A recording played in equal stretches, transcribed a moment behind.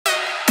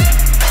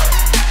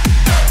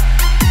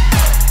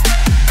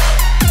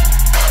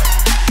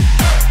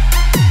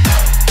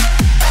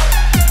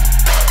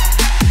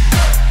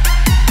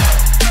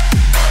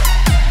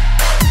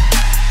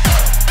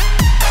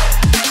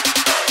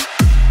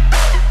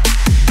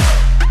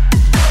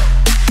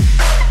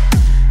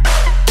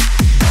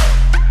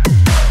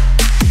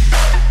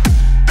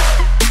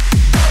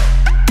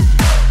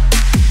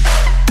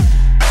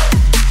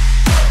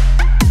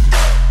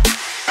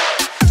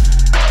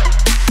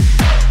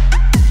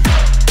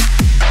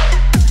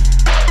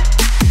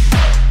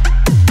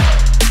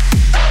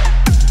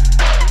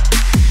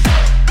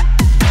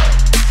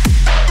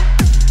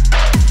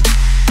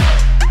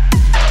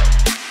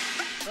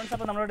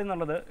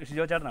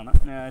ഷിജോ ചേട്ടനാണ്.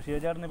 ഷിജോ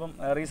ചേട്ടൻ ഇപ്പം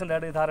റീസെൻ്റ്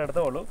ആയിട്ട് ഈ Thar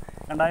എടുത്തേ ഉള്ളൂ.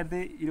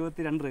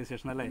 2022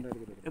 രജിസ്ട്രേഷൻ അല്ലേ?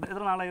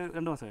 എത്ര നാളായി?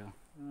 2 മാസമായോ?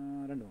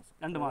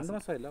 2 മാസം.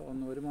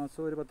 ഒരു മാസം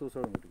 10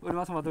 ദിവസമേ കിട്ടും. 1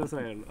 മാസം 10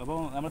 ദിവസമേ ഉള്ളൂ. അപ്പോൾ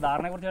നമ്മൾ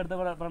Tharനെ കുറിച്ച് എടുത്ത്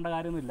പറയേണ്ട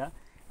കാര്യമൊന്നുമില്ല.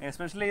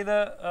 എസ്പെഷ്യലി ഇത്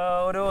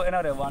ഒരു എന്നാ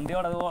പറയുക,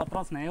 വണ്ടിയോട് അത് അത്ര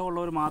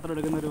സ്നേഹമുള്ളവർ മാത്രം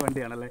എടുക്കുന്ന ഒരു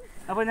വണ്ടിയാണല്ലേ.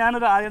 അപ്പോൾ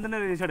ഞാനൊരു ആദ്യം തന്നെ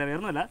ചോദിച്ചോട്ടെ,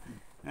 വേറൊന്നുമില്ല,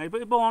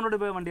 ഇപ്പോൾ ഓൺ റോഡ്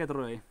ഇപ്പോൾ വണ്ടി എത്ര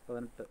രൂപയായി?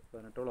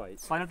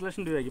 18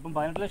 ലക്ഷം രൂപയ്ക്ക്. ഇപ്പം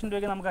 18 ലക്ഷം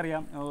രൂപയ്ക്ക്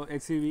നമുക്കറിയാം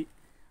XUV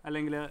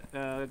അല്ലെങ്കിൽ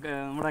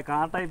നമ്മുടെ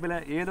കാർ ടൈപ്പിൽ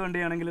ഏത്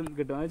വണ്ടിയാണെങ്കിലും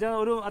കിട്ടും. എന്ന് വെച്ചാൽ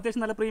ഒരു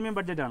അത്യാവശ്യം നല്ല പ്രീമിയം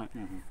ബഡ്ജറ്റാണ്.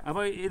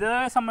 അപ്പോൾ ഇതേ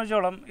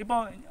സംബന്ധിച്ചോളം ഇപ്പോൾ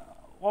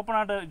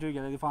ഓപ്പണായിട്ട്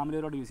ചോദിക്കുക, അതായത്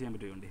ഫാമിലിയോട് യൂസ് ചെയ്യാൻ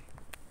പറ്റുമോ വണ്ടി?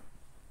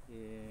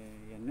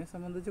 എന്നെ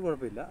സംബന്ധിച്ച്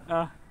കുഴപ്പമില്ല.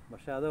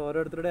 പക്ഷെ അത്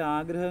ഓരോരുത്തരുടെ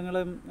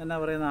ആഗ്രഹങ്ങളും എന്നാ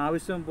പറയുന്ന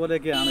ആവശ്യം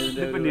പോലെയൊക്കെയാണ്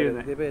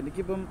ഇതിൻ്റെ. ഇപ്പം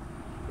എനിക്കിപ്പം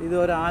ഇത്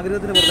ഒരു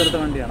ആഗ്രഹത്തിന് പുറത്തെടുത്ത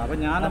വണ്ടിയാണ്. അപ്പം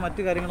ഞാൻ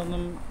മറ്റു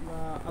കാര്യങ്ങളൊന്നും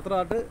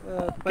അത്രയായിട്ട്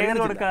കയറി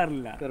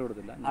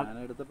കൊടുത്തില്ല. ഞാൻ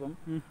എടുത്തപ്പം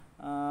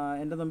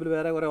എൻ്റെ മുമ്പിൽ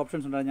വേറെ കുറേ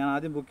ഓപ്ഷൻസ് ഉണ്ടായിരുന്നു. ഞാൻ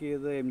ആദ്യം ബുക്ക്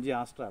ചെയ്തത് MG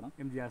Astra ആണ്.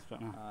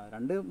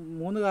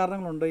 2-3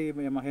 കാരണങ്ങളുണ്ട്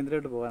ഈ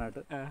മഹീന്ദ്രയായിട്ട്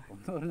പോകാനായിട്ട്.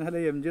 ഒന്ന് പറഞ്ഞാൽ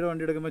MGയുടെ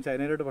വണ്ടി എടുക്കുമ്പോൾ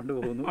ചൈനയിലോട്ട് ഫണ്ട്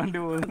പോകുന്നു.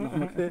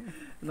 നമുക്ക്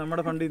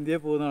നമ്മുടെ ഫണ്ട്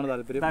ഇന്ത്യയിൽ പോകുന്നതാണ്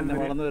താല്പര്യം. പിന്നെ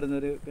വളർന്നു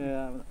വരുന്നൊരു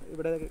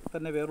ഇവിടെ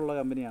തന്നെ വേറുള്ള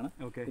കമ്പനിയാണ്.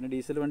 പിന്നെ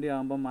ഡീസൽ വണ്ടി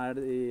ആകുമ്പം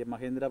ഈ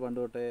മഹീന്ദ്ര പണ്ട്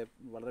തൊട്ടേ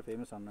വളരെ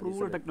ഫേമസ് ആണ്.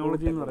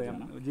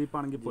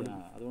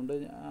 അതുകൊണ്ട്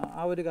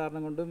ആ ഒരു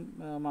കാരണം കൊണ്ടും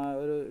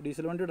ഒരു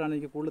ഡീസൽ വണ്ടിയോടാണ്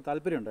എനിക്ക് കൂടുതൽ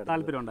താല്പര്യം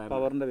ഉണ്ടായിരുന്നത്,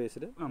 പവറിന്റെ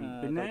ബേസിൽ.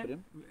 പിന്നെ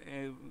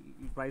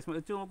പ്രൈസ്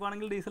വെച്ച്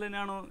നോക്കുവാണെങ്കിൽ ഡീസൽ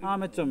തന്നെയാണോ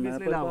മെച്ചം?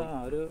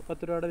 ഒരു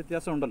 10 രൂപയുടെ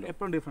വ്യത്യാസം ഉണ്ടല്ലോ,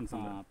 എപ്പോഴും ഡിഫറൻസ്.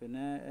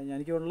 പിന്നെ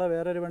എനിക്കുള്ള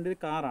വേറൊരു വണ്ടി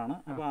കാറാണ്.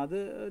 അപ്പോൾ അത്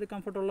ഒരു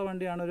കംഫർട്ടുള്ള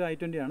വണ്ടിയാണ്, ഒരു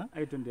i20 ആണ്.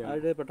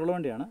 അത് പെട്രോൾ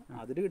വണ്ടിയാണ്.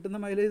 അതിൽ കിട്ടുന്ന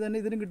മൈലേജ് തന്നെ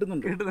ഇതിനും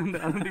കിട്ടുന്നുണ്ട്.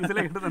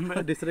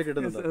 ഡീസൽ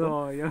കിട്ടുന്നുണ്ട്.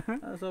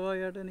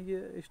 സ്വാഭാവികമായിട്ട് എനിക്ക്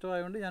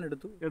ഇഷ്ടമായതുകൊണ്ട് ഞാൻ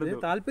എടുത്തു.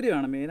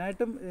 താല്പര്യമാണ്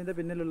മെയിനായിട്ടും. ഇതിന്റെ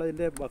പിന്നിലുള്ള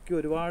ഇതിന്റെ ബാക്കി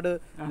ഒരുപാട്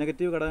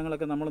നെഗറ്റീവ്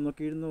ഘടകങ്ങളൊക്കെ നമ്മൾ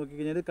നോക്കി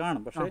കഴിഞ്ഞാൽ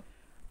കാണും. പക്ഷേ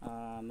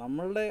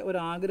നമ്മളുടെ ഒരു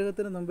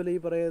ആഗ്രഹത്തിന് മുമ്പിൽ ഈ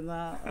പറയുന്ന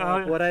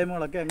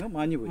പോരായ്മകളൊക്കെ അങ്ങ്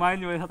മാഞ്ഞുപോയി.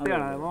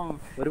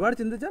 ഒരുപാട്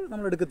ചിന്തിച്ചാൽ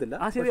നമ്മൾ എടുക്കത്തില്ല.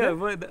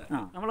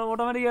 നമ്മൾ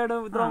ഓട്ടോമാറ്റിക്കായിട്ട്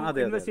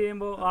ഇൻവെസ്റ്റ്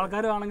ചെയ്യുമ്പോൾ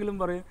ആൾക്കാരാണെങ്കിലും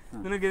പറയും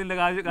നിനക്ക് ഇതിന്റെ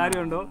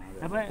കാര്യമുണ്ടോ.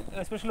 അപ്പൊ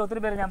എസ്പെഷ്യലി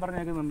ഒത്തിരി പേര് ഞാൻ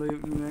പറഞ്ഞേക്കുന്നുണ്ട്,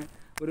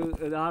 ഒരു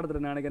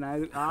ആടുത്തിട്ടാണെങ്കിൽ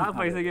ആ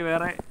പൈസക്ക്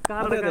വേറെ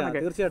കാർ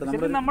എടുക്കാനൊക്കെ.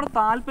 തീർച്ചയായിട്ടും നമ്മുടെ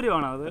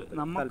താല്പര്യമാണ് അത്.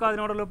 നമുക്ക്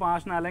അതിനോടുള്ള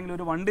പാഷൻ അല്ലെങ്കിൽ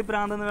ഒരു വണ്ടി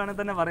ഭ്രാന്ത് എന്ന്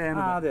വേണമെങ്കിൽ തന്നെ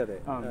പറയാം. അതെ അതെ,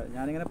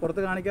 ഞാനിങ്ങനെ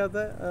പുറത്ത് കാണിക്കാത്ത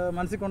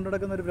മനസ്സിൽ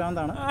കൊണ്ടുനടക്കുന്ന ഒരു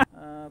ഭ്രാന്താണ്.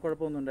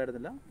 കുഴപ്പമൊന്നും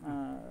ഉണ്ടായിരുന്നില്ല.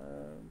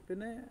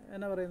 പിന്നെ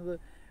എന്നാ പറയുന്നത്,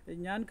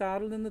 ഞാൻ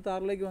കാറിൽ നിന്ന്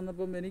താറിലേക്ക്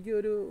വന്നപ്പം എനിക്ക്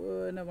ഒരു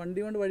വണ്ടി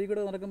കൊണ്ട് വഴി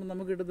കൂടെ നടക്കുമ്പോൾ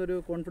നമുക്ക് കിട്ടുന്ന ഒരു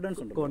കോൺഫിഡൻസ്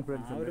ഉണ്ട്.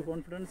 ആ ഒരു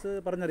കോൺഫിഡൻസ്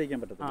പറഞ്ഞറിയിക്കാൻ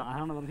പറ്റത്തില്ല.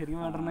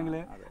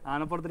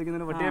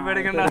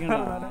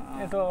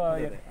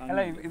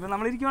 അല്ല, ഇപ്പൊ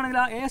നമ്മളിരിക്കുവാണെങ്കിൽ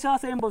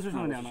സെയിം പൊസിഷൻ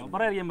തന്നെയാണ്,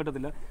 പറയാതിരിക്കാൻ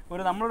പറ്റത്തില്ല.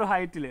 ഒരു നമ്മളൊരു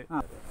ഹൈറ്റില്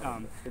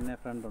പിന്നെ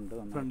ഫ്രണ്ട്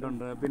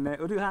ഉണ്ട്. പിന്നെ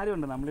ഒരു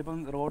കാര്യമുണ്ട്, നമ്മളിപ്പം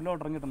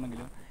റോഡിലോട്ട്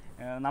ഇറങ്ങിയിട്ടുണ്ടെങ്കിലും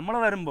നമ്മൾ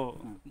വരുമ്പോൾ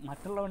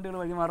മറ്റുള്ള വണ്ടികൾ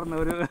വഴി മാറുന്ന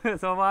ഒരു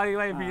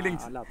സ്വാഭാവികമായ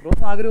ഫീലിങ്സ്.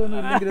 ആഗ്രഹമൊന്നും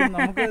ഇല്ലെങ്കിലും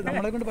നമുക്ക്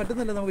നമ്മളെ കൊണ്ട്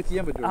പറ്റുന്നില്ല, നമുക്ക്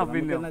ചെയ്യാൻ പറ്റും.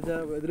 പിന്നെ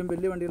ഇതിലും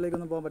വലിയ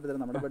വണ്ടികളിലേക്കൊന്നും പോകാൻ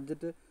പറ്റത്തില്ല. നമ്മുടെ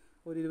ബഡ്ജറ്റ്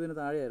ഒരു 20-ന്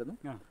താഴെയായിരുന്നു.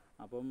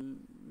 അപ്പം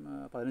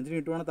 15-ന്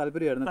കിട്ടുവാണ്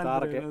താല്പര്യമായിരുന്നു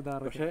കാറൊക്കെ.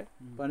 പക്ഷേ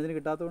 15-ന്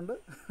കിട്ടാത്തതുകൊണ്ട്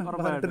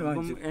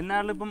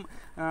എന്നാലും ഇപ്പം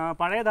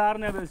പഴയ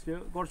Tharനെ അപേക്ഷിച്ച്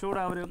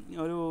കുറച്ചുകൂടെ അവർ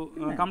ഒരു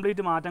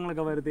കംപ്ലീറ്റ്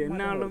മാറ്റങ്ങളൊക്കെ വരുത്തി.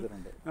 എന്നാലും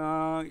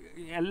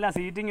എല്ലാ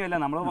സീറ്റിങ്ങും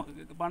എല്ലാം നമ്മൾ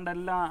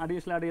പണ്ടെല്ലാം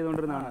അഡീഷണൽ ആഡ്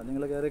ചെയ്തുകൊണ്ടിരുന്നതാണ്.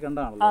 നിങ്ങൾ കയറി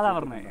കണ്ടാണല്ലോ. അതാ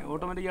പറഞ്ഞത്,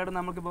 ഓട്ടോമാറ്റിക്കായിട്ട്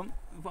നമുക്കിപ്പം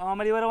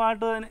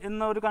ഫാമിലിപരമായിട്ട്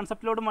എന്ന ഒരു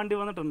കൺസെപ്റ്റിലോട്ടും വണ്ടി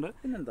വന്നിട്ടുണ്ട്.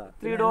 പിന്നെന്താ,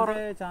 3 ഡോർ.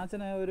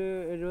 ചാച്ചന് ഒരു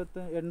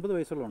 70-80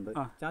 വയസ്സുള്ളുണ്ട്.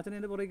 ചാച്ചന്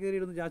ഇതിന്റെ പുറകെ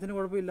കയറിയിരുന്നു. ചാച്ചന്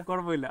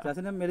കുഴപ്പമില്ല.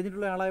 ചാച്ചന്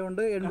മെലിഞ്ഞിട്ടുള്ള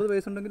ആളായതുകൊണ്ട് 80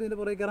 വയസ്സുണ്ടെങ്കിൽ ഇതിന്റെ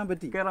പുറകെ കയറാൻ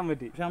പറ്റി.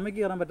 പക്ഷെ അമ്മയ്ക്ക്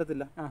കയറാൻ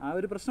പറ്റത്തില്ല. ആ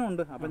ഒരു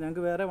പ്രശ്നമുണ്ട്. അപ്പൊ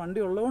ഞങ്ങൾക്ക് വേറെ വണ്ടി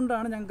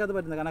ഉള്ളതുകൊണ്ടാണ് ഞങ്ങൾക്ക് അത്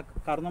പറ്റുന്നത്. കാരണം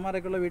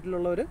കാരണന്മാരൊക്കെ ഉള്ള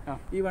വീട്ടിലുള്ളവർ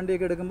ഈ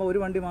വണ്ടിയൊക്കെ എടുക്കുമ്പോൾ ഒരു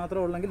വണ്ടി മാത്രം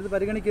ഉള്ളെങ്കിൽ ഇത്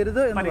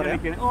പരിഗണിക്കരുത് എന്ന് പറയാം.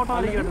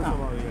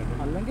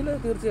 അല്ലെങ്കിൽ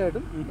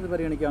തീർച്ചയായിട്ടും ഇത്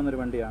പരിഗണിക്കാവുന്ന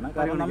ഒരു വണ്ടിയാണ്.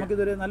 കാരണം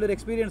നമുക്കിതൊരു നല്ലൊരു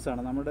എക്സ്പീരിയൻസ്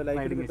ആണ് നമ്മുടെ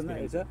ലൈഫിൽ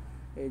കിട്ടുന്ന.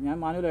 ഞാൻ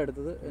മാനുവലാണ്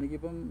എടുത്തത്.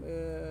 എനിക്കിപ്പം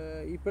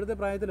ഇപ്പോഴത്തെ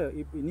പ്രായത്തിൽ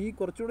ഇനി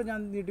കുറച്ചുകൂടെ ഞാൻ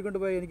നീട്ടിക്കൊണ്ട്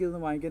പോയാൽ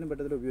എനിക്കിതൊന്നും വാങ്ങിക്കാനും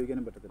പറ്റത്തില്ല,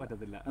 ഉപയോഗിക്കാനും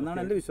പറ്റത്തില്ല എന്നാണ്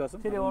എൻ്റെ വിശ്വാസം.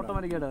 ശരി,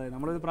 ഓട്ടോമാറ്റിക്കായിട്ട്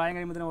നമ്മളൊരു പ്രായം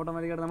കഴിയുമ്പോൾ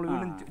ഓട്ടോമാറ്റിക്കായിട്ട് നമ്മൾ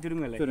വീണ്ടും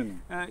ചുരുങ്ങല്ലേ.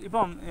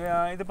 ഇപ്പം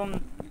ഇതിപ്പം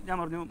ഞാൻ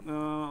പറഞ്ഞു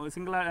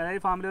സിംഗിൾ,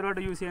 അതായത്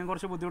ഫാമിലിയോട്ട് യൂസ് ചെയ്യാൻ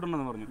കുറച്ച്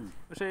ബുദ്ധിമുട്ടുണ്ടെന്ന് പറഞ്ഞു.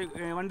 പക്ഷേ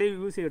വണ്ടി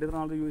യൂസ് ചെയ്തിട്ട് ഇത്ര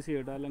നാളത്തെ യൂസ്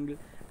ചെയ്തിട്ട് അല്ലെങ്കിൽ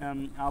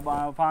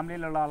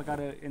ഫാമിലിയിലുള്ള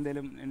ആൾക്കാർ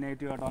എന്തെങ്കിലും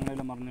നെഗറ്റീവായിട്ടോ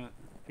എന്തെങ്കിലും പറഞ്ഞ്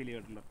ഫീൽ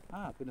ചെയ്തിട്ടുണ്ടോ?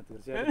 പിന്നെ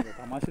തീർച്ചയായിട്ടും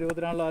തമാശ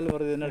രൂപത്തിനാണല്ലോ ആൾ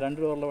പറയുന്നത്. 2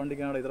 ഡോറുള്ള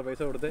വണ്ടിക്കാണോ ഇത്ര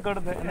പൈസ കൊടുത്ത്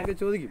എന്നൊക്കെ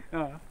ചോദിക്കും.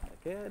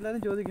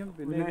 എല്ലാവരും ചോദിക്കും.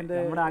 പിന്നെ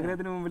നമ്മുടെ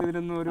ആഗ്രഹത്തിന് മുമ്പിൽ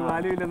ഇതിനൊന്നും ഒരു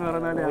വാല്യൂ ഇല്ലെന്ന്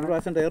പറഞ്ഞാൽ ഒരു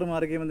പ്രാവശ്യം ടയർ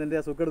മാറിക്കുമ്പോൾ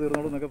എൻ്റെ സുഖം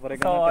തീർന്നോളൂ എന്നൊക്കെ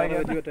പറയും.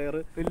 വലിയ ടയർ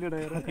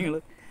നിങ്ങൾ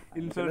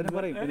ഇൻഷുറൻസ്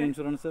പറയും. പിന്നെ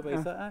ഇൻഷുറൻസ്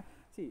പൈസ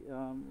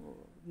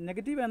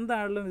നെഗറ്റീവ്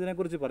എന്താണെങ്കിലും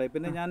ഇതിനെക്കുറിച്ച് പറയും.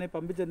 പിന്നെ ഞാൻ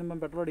പമ്പിൽ ചെല്ലുമ്പം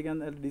പെട്രോൾ അടിക്കാൻ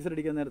ഡീസൽ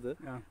അടിക്കാൻ നേരത്ത്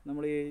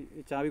നമ്മൾ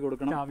ഈ ചാവി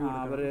കൊടുക്കണം,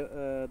 അവർ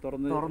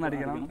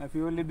തുറന്നടിക്കണം.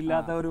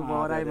 ഫ്യൂവലില്ലാത്ത ഒരു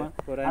പോരായ്മ.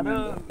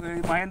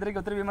 മഹേന്ദ്രയ്ക്ക്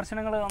ഒത്തിരി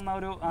വിമർശനങ്ങൾ വന്ന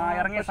ഒരു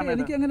ഇറങ്ങിയ സമയത്ത്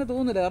എനിക്ക് അങ്ങനെ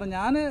തോന്നുന്നില്ല.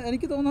 കാരണം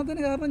എനിക്ക്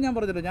തോന്നാത്തതിന് കാരണം ഞാൻ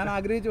പറഞ്ഞില്ല, ഞാൻ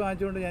ആഗ്രഹിച്ച്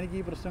വാങ്ങിച്ചുകൊണ്ട് എനിക്ക്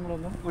ഈ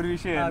പ്രശ്നങ്ങളൊന്നും ഒരു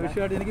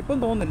വിഷയമായിട്ട്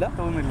എനിക്കിപ്പം തോന്നുന്നില്ല.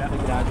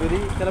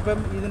 ഗ്രാജുവലി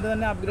ചിലപ്പം ഇതിന്റെ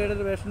തന്നെ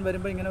അപ്ഗ്രേഡഡ് വേർഷൻ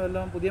വരുമ്പോൾ ഇങ്ങനെ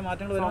വല്ലതും പുതിയ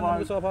മാറ്റങ്ങൾ വരുമ്പോൾ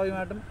നമുക്ക്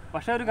സ്വാഭാവികമായിട്ടും.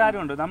 പക്ഷേ ഒരു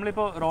കാര്യമുണ്ട്,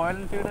 നമ്മളിപ്പോൾ റോയൽ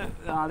എൻഫീൽഡ്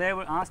അതേ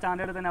ആ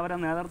സ്റ്റാൻഡേർഡ് തന്നെ അവരെ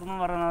നേതൃത്വം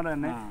എന്ന് പറയുന്ന പോലെ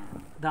തന്നെ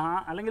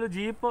അല്ലെങ്കിൽ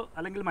ജീപ്പ്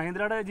അല്ലെങ്കിൽ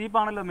മഹീന്ദ്രയുടെ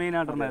ജീപ്പാണല്ലോ മെയിൻ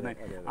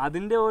ആയിട്ടുണ്ടായിരുന്നത്.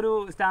 അതിന്റെ ഒരു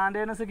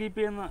സ്റ്റാൻഡേർഡ്നെസ് കീപ്പ്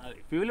ചെയ്യുന്ന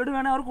ഫ്യൂലിഡ്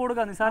വേണേൽ അവർക്ക്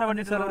കൊടുക്കാം. നിസ്സാര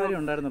വണ്ടി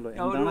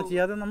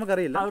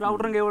നമുക്കറിയില്ല.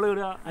 ഔട്ടറും കേബിൾ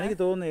ഇടുക. എനിക്ക്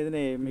തോന്നുന്നു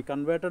ഇതിന്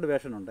കൺവേർട്ടഡ്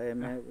വേർഷൻ ഉണ്ട്,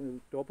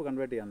 ടോപ്പ്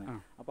കൺവേർട്ട് ചെയ്യാൻ.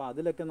 അപ്പൊ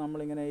അതിലൊക്കെ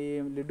നമ്മളിങ്ങനെ ഈ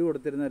ലിഡ്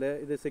കൊടുത്തിരുന്നാൽ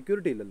ഇത്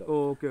സെക്യൂരിറ്റി ഇല്ലല്ലോ.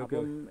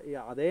 അപ്പം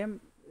അതേ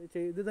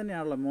ഇത്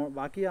തന്നെയാണല്ലോ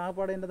ബാക്കി ആ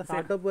പാടെ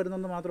ഹാർഡ് ടോപ്പ്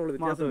വരുന്നത് മാത്രമേ ഉള്ളൂ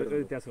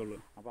വ്യത്യാസമുള്ളൂ.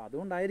 അപ്പൊ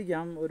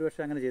അതുകൊണ്ടായിരിക്കാം ഒരു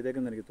പക്ഷേ അങ്ങനെ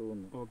ചെയ്തേക്കെന്ന് എനിക്ക്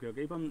തോന്നുന്നു.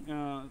 ഇപ്പം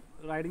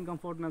റൈഡിംഗ്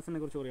കംഫോർട്ട്നെസ്സിനെ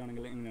കുറിച്ച്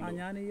പറയുകയാണെങ്കിൽ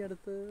ഞാൻ ഈ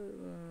അടുത്ത്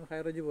ഹൈ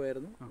റേഞ്ച്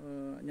പോയായിരുന്നു.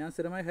 ഞാൻ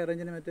സ്ഥിരമായി ഹൈ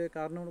റേഞ്ചിന് മറ്റേ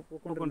കാറിന്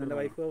കൊണ്ടുവരുന്നു. എൻ്റെ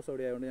വൈഫ് ഹൗസ്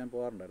അവിടെ ആയതുകൊണ്ട് ഞാൻ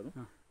പോകാറുണ്ടായിരുന്നു.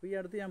 അപ്പോൾ ഈ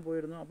അടുത്ത് ഞാൻ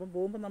പോയിരുന്നു. അപ്പം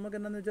പോകുമ്പോൾ നമുക്ക്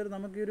എന്താണെന്ന് വെച്ചാൽ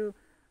നമുക്കൊരു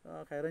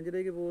ഹൈ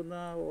റേഞ്ചിലേക്ക് പോകുന്ന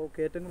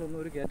കയറ്റങ്ങളൊന്നും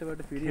ഒരു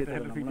കയറ്റമായിട്ട് ഫീൽ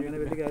ചെയ്തില്ല. നമ്മളങ്ങനെ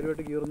വലിയ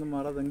കാര്യമായിട്ട് ഗിയറൊന്നും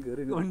മാറാതെ അങ്ങ്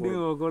കയറി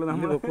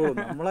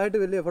നമ്മളായിട്ട്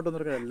വലിയ എഫർട്ട് ഒന്നും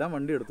എടുക്കാൻ എല്ലാം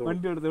വണ്ടി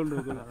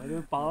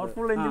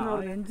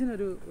എഞ്ചിൻ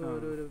ഒരു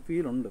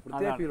ഫീൽ ഉണ്ട്,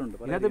 പ്രത്യേക ഫീൽ ഉണ്ട്.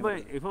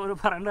 ഇപ്പൊ ഒരു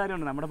പറയേണ്ട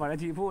കാര്യമുണ്ട്, നമ്മുടെ പഴയ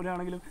ജീപ്പ്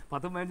പോലെയാണെങ്കിലും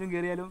 10-15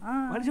 കയറിയാലും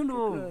മനുഷ്യണ്ട്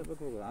പോകും.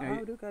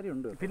 ഒരു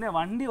കാര്യമുണ്ട്. പിന്നെ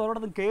വണ്ടി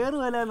ഓരോടത്തും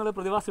കയറുകയല്ല എന്നുള്ള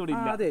പ്രതിഭാസം ഇവിടെ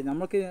ഇല്ല. അതെ,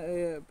 നമുക്ക്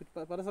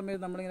പല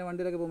സമയത്ത് നമ്മളിങ്ങനെ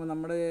വണ്ടിയിലൊക്കെ പോകുമ്പോൾ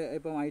നമ്മുടെ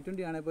ഇപ്പം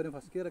i20 ആണെങ്കിൽ പോലും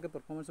ഫസ്റ്റ് ഗിയർ ഒക്കെ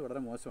പെർഫോമൻസ്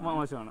വളരെ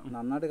മോശമാണ്.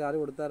 നന്നായിട്ട് കാല്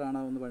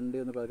കൊടുത്താലാണ് ഒന്ന് വണ്ടി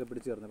ഒന്ന് പതുക്കെ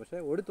പിടിച്ച് കയറുന്നത്. പക്ഷേ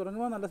ഓടി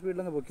തുടങ്ങുമ്പോൾ നല്ല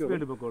സ്പീഡിലങ്ങ്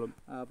പൊക്കോളും.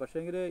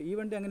 പക്ഷേങ്കിൽ ഈ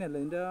വണ്ടി അങ്ങനെയല്ല.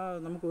 ഇതിൻ്റെ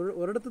നമുക്ക്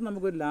ഒരിടത്തും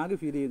നമുക്കൊരു ലാഗ്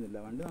ഫീൽ ചെയ്യുന്നില്ല.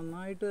 വണ്ടി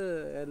നന്നായിട്ട്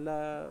എല്ലാ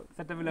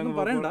സെറ്റപ്പിലും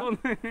പറയണ്ട,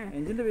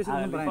 എഞ്ചിന്റെ ബേസിൽ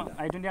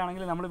i20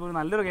 ആണെങ്കിൽ നമ്മളിപ്പോൾ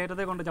നല്ലൊരു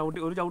കയറ്റത്തെ കൊണ്ട്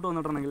ഒരു ചവിട്ട്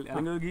വന്നിട്ടുണ്ടെങ്കിൽ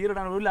അല്ലെങ്കിൽ ഒരു ഗിയർ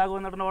ഇടാൻ ഒരു ലാഗ്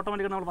വന്നിട്ടുണ്ടെങ്കിൽ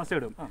ഓട്ടോമാറ്റിക് നമ്മൾ ഫസ്റ്റ്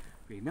ഇടും.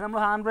 പിന്നെ നമ്മൾ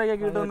ഹാൻഡ് ബ്രേക്ക്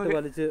ഒക്കെ ഇട്ട്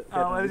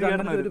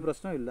ഒരു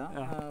പ്രശ്നമില്ല,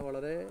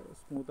 വളരെ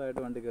സ്മൂത്ത്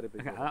ആയിട്ട് വണ്ടി കയറി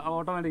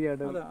ഓട്ടോമാറ്റിക്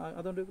ആയിട്ട്.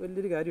 അതുകൊണ്ട്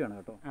വലിയൊരു കാര്യമാണ്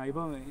കേട്ടോ.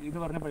 ഇപ്പം ഇത്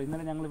പറഞ്ഞപ്പോൾ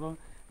ഇന്നലെ ഞങ്ങളിപ്പോൾ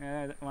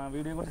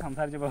വീഡിയോയെ കുറിച്ച്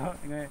സംസാരിച്ചപ്പോൾ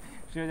ഇങ്ങനെ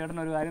ശിവചേട്ടൻ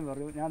ഒരു കാര്യം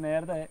പറഞ്ഞു. ഞാൻ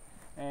നേരത്തെ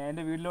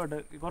എൻ്റെ വീട്ടിലോട്ട്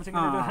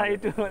കുറച്ചിങ്ങനെ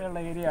ഹൈറ്റ് പോലെയുള്ള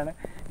ഏരിയയാണ്,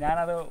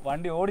 ഞാനത്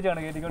വണ്ടി ഓടിച്ചാണ്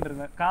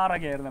കയറ്റിക്കൊണ്ടിരുന്നത്,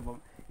 കാറൊക്കെ ആയിരുന്നു. അപ്പം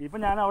ഇപ്പം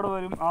ഞാൻ അവിടെ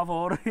വരും, ആ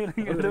 4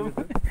 വീലും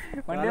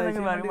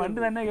വണ്ടി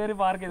തന്നെ കയറി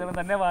പാർക്ക് ചെയ്തോളും,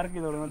 തന്നെ പാർക്ക്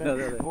ചെയ്തോളും.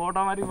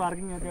 ഓട്ടോമാറ്റിക്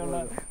പാർക്കിംഗ് ഒക്കെ ഉള്ള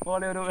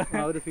പോലെ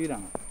ഒരു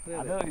ഫീലാണ്.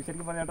 അത്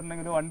ശരിക്കും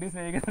പറഞ്ഞിട്ടുണ്ടെങ്കിൽ ഒരു വണ്ടി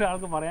സ്നേഹിക്കുന്ന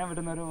ഒരാൾക്ക് പറയാൻ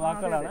പറ്റുന്ന ഒരു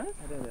വാക്കുകളാണ്.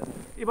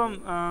 ഇപ്പം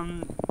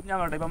ഞാൻ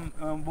പറയട്ടെ, ഇപ്പം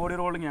ബോഡി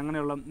റോളിങ്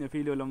അങ്ങനെയുള്ള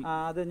ഫീൽ വല്ലതും?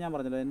 അത് ഞാൻ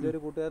പറഞ്ഞല്ലോ, എൻ്റെ ഒരു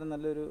കൂട്ടുകാരൻ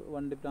നല്ലൊരു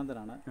വണ്ടി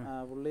പ്രാന്തനാണ്.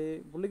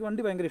 പുള്ളിക്ക്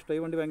വണ്ടി ഭയങ്കര ഇഷ്ടമാണ്,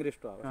 ഈ വണ്ടി ഭയങ്കര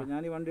ഇഷ്ടമാണ്. പക്ഷേ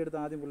ഞാൻ ഈ വണ്ടി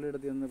എടുത്ത് ആദ്യം പുള്ളി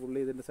എടുത്ത് ചെന്ന് പുള്ളി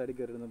ഇതിൻ്റെ സൈഡിൽ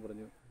കയറിയെന്ന്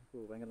പറഞ്ഞു,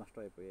 ഭയങ്കര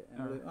നഷ്ടമായി പോയി.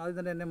 ആദ്യം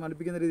തന്നെ എന്നെ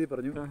മടുപ്പിക്കുന്ന രീതിയിൽ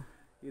പറഞ്ഞു,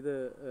 ഇത്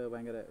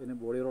ഭയങ്കര ഇതിന്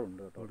ബോഡി റോൾ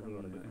ഉണ്ട് കേട്ടോ എന്ന്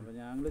പറഞ്ഞു. അപ്പോൾ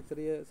ഞങ്ങൾ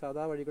ചെറിയ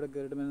സാധാ വഴി കൂടെ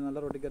കയറിയിട്ട് നല്ല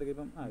റോട്ടിൽ കയറി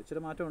ഇപ്പം ഇച്ചിരി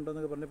മാറ്റം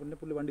ഉണ്ടെന്നൊക്കെ പറഞ്ഞ് പിന്നെ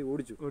പുള്ളി വണ്ടി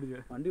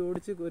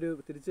ഓടിച്ച് ഒരു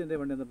തിരിച്ച് എൻ്റെ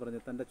വണ്ടി എന്ന് പറഞ്ഞു,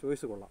 തൻ്റെ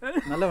ചോയ്സ് കൊള്ളാം,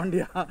 നല്ല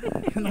വണ്ടിയാണ്,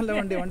 നല്ല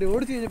വണ്ടി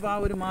ഓടിച്ച് കഴിഞ്ഞപ്പോൾ ആ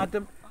ഒരു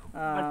മാറ്റം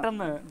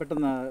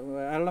പെട്ടെന്ന്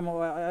അയാളുടെ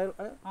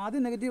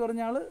ആദ്യം നെഗറ്റീവ്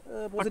പറഞ്ഞ ആള്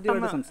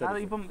പോസിറ്റീവായിട്ട്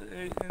സംസാരിക്കും. ഇപ്പം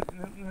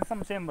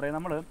നിസ്സംശയം പറയാം,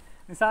 നമ്മൾ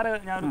നിസ്സാര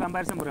ഞാനൊരു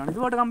കമ്പാരിസൺ പറയുകയാണ്,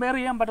 ഇതുമായിട്ട് കമ്പയർ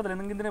ചെയ്യാൻ പറ്റത്തില്ല.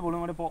 നിങ്ങൾക്ക് ഇതിനെ പോലും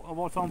നമ്മുടെ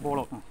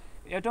പോളോ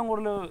ഏറ്റവും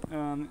കൂടുതൽ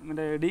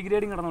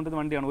ഡീഗ്രേഡിങ് നടന്നുകൊണ്ടിരുന്ന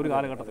വണ്ടിയാണ് ഒരു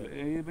കാലഘട്ടത്തിൽ.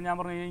 ഇപ്പം ഞാൻ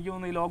പറഞ്ഞു, എനിക്ക്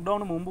തോന്നുന്നു ഈ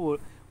ലോക്ക്ഡൗണിന് മുമ്പ്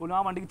പോലും ആ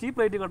വണ്ടിക്ക് ചീപ്പ്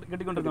റേറ്റ്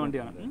കെട്ടിക്കൊണ്ടിരുന്ന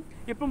വണ്ടിയാണ്.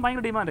 ഇപ്പം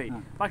ഭയങ്കര ഡിമാൻഡായി.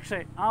 പക്ഷേ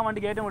ആ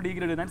വണ്ടിക്ക് ഏറ്റവും കൂടുതൽ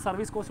ഡീഗ്രേഡ് ചെയ്ത് അതിന്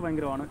സർവീസ് കോസ്റ്റ്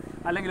ഭയങ്കരമാണ്,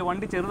 അല്ലെങ്കിൽ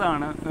വണ്ടി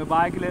ചെറുതാണ്,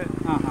 ബാക്കിൽ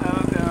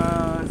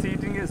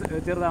സീറ്റിംഗ്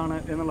ചെറുതാണ്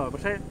എന്നുള്ളത്.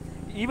 പക്ഷേ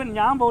ഈവൻ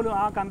ഞാൻ പോലും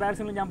ആ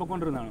കമ്പാരിസണിൽ ഞാൻ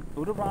പൊയ്ക്കൊണ്ടിരുന്നതാണ്.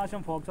 ഒരു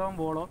പ്രാവശ്യം ഫോക്സോൺ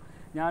പോളോ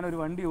ഞാനൊരു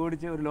വണ്ടി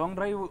ഓടിച്ച് ഒരു ലോങ്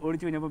ഡ്രൈവ്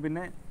ഓടിച്ച് കഴിഞ്ഞപ്പോൾ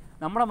പിന്നെ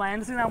നമ്മുടെ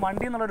മനസ്സിന് ആ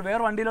വണ്ടി എന്നുള്ളൊരു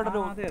വേറെ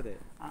വണ്ടിയിലോട്ടൊരു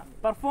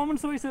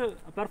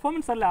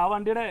പെർഫോമൻസ് അല്ല, ആ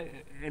വണ്ടിയുടെ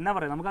എന്നാ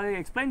പറയുക, നമുക്കത്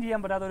എക്സ്പ്ലെയിൻ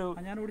ചെയ്യാൻ പറ്റാത്തൊരു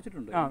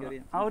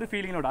ആ ഒരു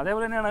ഫീലിങ്ങിലോട്ട്.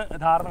 അതേപോലെ തന്നെയാണ്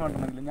ധാരണ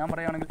കണ്ടിട്ടുണ്ടെങ്കിൽ ഞാൻ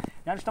പറയുകയാണെങ്കിൽ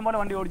ഞാൻ ഇഷ്ടംപോലെ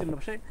വണ്ടി ഓടിച്ചിട്ടുണ്ട്.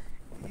 പക്ഷേ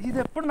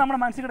ഇതെപ്പോഴും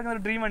നമ്മുടെ മനസ്സിൽ കിടക്കുന്ന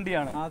ഒരു ഡ്രീം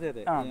വണ്ടിയാണ്. അതെ,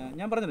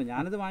 ഞാൻ പറഞ്ഞില്ല,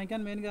 ഞാനിത്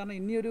വാങ്ങിക്കാൻ മെയിൻ കാരണം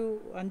ഇനി ഒരു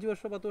 5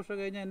 വർഷം 10 വർഷം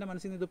കഴിഞ്ഞാൽ എൻ്റെ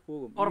മനസ്സിൽ നിന്ന് ഇത്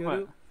പോകും.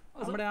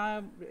 നമ്മുടെ ആ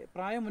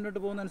പ്രായം മുന്നോട്ട്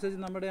പോകുന്നതനുസരിച്ച്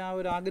നമ്മുടെ ആ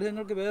ഒരു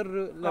ആഗ്രഹങ്ങൾക്ക്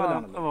വേറൊരു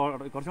ലെവലാണല്ലോ.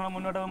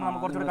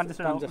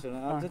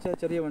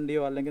 ചെറിയ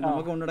വണ്ടിയോ അല്ലെങ്കിൽ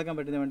നമുക്ക് കൊണ്ടുനടക്കാൻ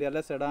പറ്റുന്ന വണ്ടിയോ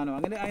അല്ല സെഡാനോ,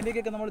 അങ്ങനെ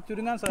അതിലേക്കൊക്കെ നമ്മൾ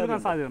ചുരുങ്ങാൻ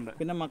സാധ്യതയുണ്ട്.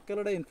 പിന്നെ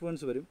മക്കളുടെ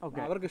ഇൻഫ്ലുവൻസ് വരും,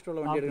 അവർക്ക്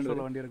ഇഷ്ടമുള്ള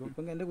വണ്ടി എടുക്കും.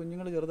 ഇപ്പം എൻ്റെ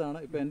കുഞ്ഞുങ്ങൾ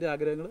ചെറുതാണ്, ഇപ്പം എൻ്റെ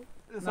ആഗ്രഹങ്ങൾ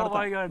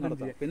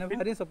പിന്നെ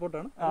ഭാര്യയും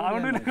സപ്പോർട്ടാണ്.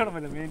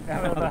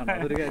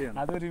 അതൊരു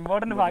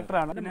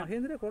കാര്യമാണ്.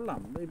 മഹീന്ദ്ര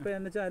കൊള്ളാം. ഇപ്പം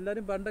എന്ന് വെച്ചാൽ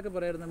എല്ലാവരും പണ്ടൊക്കെ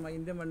പറയായിരുന്നു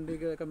ഇന്ത്യൻ വണ്ടി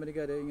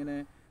കമ്പനിക്കാർ ഇങ്ങനെ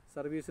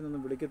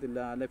സർവീസിനൊന്നും വിളിക്കത്തില്ല,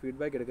 അല്ലെ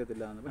ഫീഡ്ബാക്ക്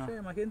എടുക്കത്തില്ല എന്ന്. പക്ഷേ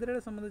മഹീന്ദ്രയെ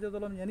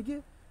സംബന്ധിച്ചിടത്തോളം എനിക്ക്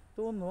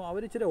തോന്നുന്നു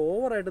അവർ ഇച്ചിരി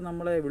ഓവറായിട്ട്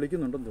നമ്മളെ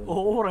വിളിക്കുന്നുണ്ടെന്ന്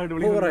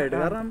തോന്നുന്നു. ഓവറായിട്ട്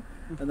കാരണം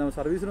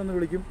സർവീസിനൊന്ന്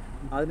വിളിക്കും,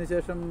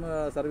 അതിനുശേഷം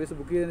സർവീസ്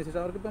ബുക്ക് ചെയ്തതിന് ശേഷം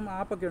അവർക്കിപ്പം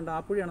ആപ്പൊക്കെ ഉണ്ട്,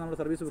 ആപ്പ് വഴിയാണ് നമ്മൾ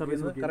സർവീസ് ബുക്ക്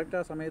ചെയ്യുന്നത്. കറക്റ്റ്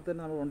ആ സമയത്ത്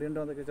തന്നെ നമ്മൾ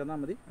വണ്ടിയുണ്ടോന്നൊക്കെ ചെന്നാൽ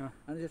മതി.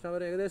 അതിനുശേഷം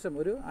അവർ ഏകദേശം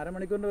ഒരു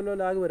അരമണിക്കൂറിൻ്റെ വല്ല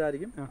ലാഗ്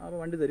വരായിരിക്കും, അപ്പോൾ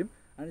വണ്ടി തരും.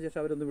 അതിനുശേഷം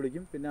അവരൊന്ന്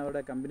വിളിക്കും, പിന്നെ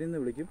അവരുടെ കമ്പനിയിൽ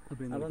നിന്ന് വിളിക്കും.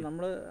 അപ്പോൾ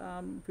നമ്മൾ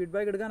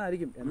ഫീഡ്ബാക്ക്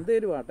എടുക്കാനായിരിക്കും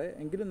എന്തേലും ആട്ടെ,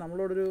 എങ്കിലും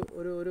നമ്മളോടൊരു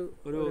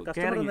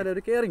കസ്റ്റമർ എന്ന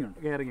ഒരു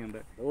കെയറിംഗ് ഉണ്ട്.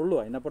 ഉള്ളൂ,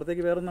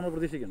 അതിനപ്പുറത്തേക്ക് വേറെ നമ്മൾ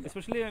പ്രതീക്ഷിക്കുന്നു.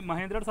 എസ്പെഷ്യലി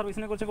മഹീന്ദ്രയുടെ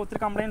സർവീസിനെ കുറിച്ച്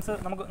ഒത്തിരി കംപ്ലയിൻസ്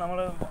നമ്മൾ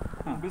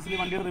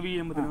വണ്ടി റിവ്യൂ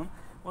ചെയ്യുമ്പോഴത്തേനും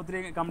ഒത്തിരി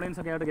കംപ്ലയിൻസ്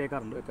ഒക്കെ ആയിട്ട്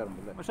കേൾക്കാറുണ്ട്.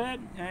 പക്ഷേ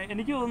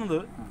എനിക്ക് തോന്നുന്നത്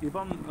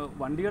ഇപ്പം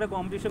വണ്ടിയുടെ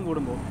കോമ്പറ്റീഷൻ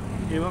കൂടുമ്പോൾ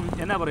ഇപ്പം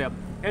എന്നാ പറയാം,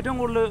 ഏറ്റവും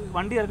കൂടുതൽ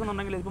വണ്ടി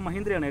ഇറക്കുന്നുണ്ടെങ്കിൽ ഇപ്പം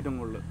മഹീന്ദ്രയാണ് ഏറ്റവും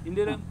കൂടുതൽ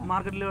ഇന്ത്യയിലെ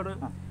മാർക്കറ്റിലോട്ട്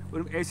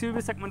ഒരു SUV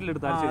സെഗ്മെന്റിൽ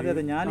എടുത്താൽ അതെ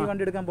അതെ. ഞാൻ ഈ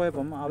വണ്ടി എടുക്കാൻ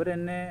പോയപ്പം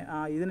അവരെന്നെ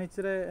ഇതിന്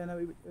ഇച്ചിരി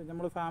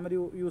നമ്മൾ ഫാമിലി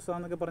യൂസ്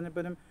ആണെന്നൊക്കെ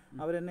പറഞ്ഞപ്പോഴും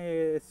അവരെന്നെ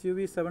SUV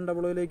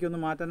 700 ഒന്ന്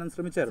മാറ്റാൻ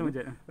ശ്രമിച്ചായിരുന്നു.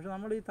 പക്ഷെ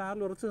നമ്മൾ ഈ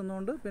താറിൽ ഉറച്ചു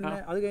നിന്നുകൊണ്ട് പിന്നെ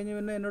അത് കഴിഞ്ഞ്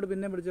പിന്നെ എന്നോട്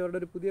പിന്നെ വിളിച്ച് അവരുടെ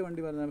ഒരു പുതിയ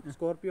വണ്ടി പറഞ്ഞു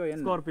സ്കോർപിയോ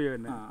എൻ.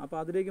 അപ്പോൾ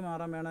അതിലേക്ക്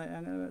മാറാൻ വേണം,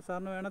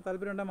 സാറിന് വേണം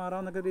താല്പര്യം ഉണ്ടെങ്കിൽ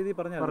മാറാമെന്നൊക്കെ രീതി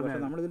പറഞ്ഞായിരുന്നു.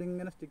 പക്ഷേ നമ്മളിതിൽ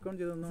ഇങ്ങനെ സ്റ്റിക്ക് ഓൺ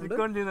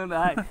ചെയ്തുകൊണ്ട്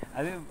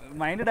അത്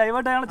മൈൻഡ്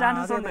ഡൈവേർട്ട് ആകാനുള്ള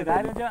ചാൻസസ് ഉണ്ട്.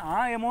 കാര്യം വെച്ചാൽ ആ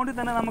എമൗണ്ടിൽ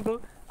തന്നെ നമുക്ക്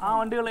ആ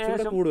വണ്ടികൾ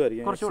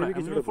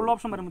കുറച്ചുകൂടെ ഫുൾ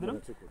ഓപ്ഷൻ വരുമ്പോഴത്തേനും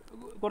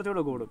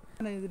കുറച്ചുകൂടെ കൂടും.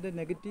 ഇതിന്റെ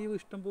നെഗറ്റീവ്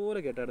ഇഷ്ടം പോലെ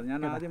കേട്ടായിരുന്നു.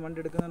 ഞാൻ ആദ്യം വണ്ടി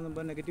എടുക്കുന്നതിന്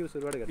മുമ്പ് നെഗറ്റീവ്സ്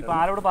ഒരുപാട് കേട്ടു.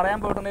 ആരോട് പറയാൻ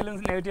പോയിട്ടുണ്ടെങ്കിലും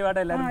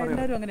നെഗറ്റീവായിട്ട്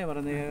എല്ലാവരും അങ്ങനെ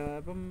പറയുന്നത്.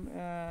 അപ്പം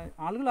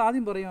ആളുകൾ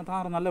ആദ്യം പറയും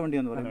താർ നല്ല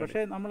വണ്ടിയാന്ന് പറയും.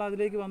 പക്ഷേ നമ്മൾ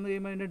അതിലേക്ക് വന്നു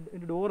കഴിയുമ്പോൾ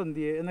അതിന്റെ ഡോർ എന്ത്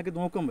ചെയ്യും എന്നൊക്കെ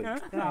നോക്കുമ്പോൾ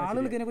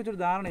ആളുകൾക്ക് ഇതിനെക്കുറിച്ച്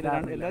ഒരു ധാരണയില്ല.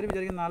 എല്ലാവരും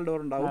വിചാരിക്കും 4 ഡോർ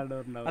ഉണ്ടാവും,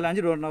 അല്ല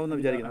 5 ഡോർ ഉണ്ടാവും എന്ന്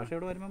വിചാരിക്കുന്നത്. പക്ഷേ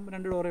ഇവിടെ വരുമ്പോൾ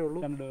 2 ഡോറേ ഉള്ളൂ.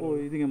 ഓ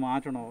ഇതിങ്ങനെ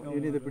മാറ്റണോ,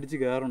 ഇനി ഇത് പിടിച്ച്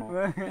കയറണോ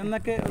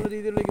എന്നൊക്കെ ഉള്ള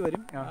രീതിയിലേക്ക്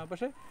വരും.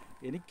 പക്ഷേ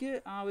എനിക്ക്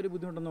ആ ഒരു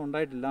ബുദ്ധിമുട്ടൊന്നും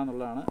ഉണ്ടായിട്ടില്ല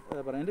എന്നുള്ളതാണ്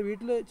പറയുന്നത്. എൻ്റെ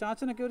വീട്ടിൽ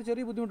ചാച്ചനൊക്കെ ഒരു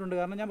ചെറിയ ബുദ്ധിമുട്ടുണ്ട്.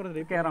 കാരണം ഞാൻ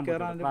പറഞ്ഞില്ലേ കയറാൻ്റെ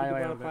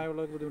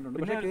പ്രായമുള്ള ബുദ്ധിമുട്ടുണ്ട്.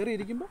 പക്ഷേ കയറി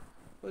ഇരിക്കുമ്പോൾ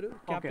ഒരു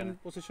ക്യാപ്റ്റൻ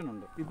പൊസിഷൻ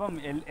ഉണ്ട്. ഇപ്പം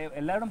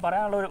എല്ലാവരും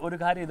പറയാനുള്ള ഒരു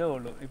കാര്യം ഇതേ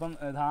ഉള്ളൂ. ഇപ്പം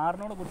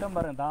ധാറിനോട് കുറ്റം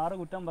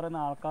പറയുന്ന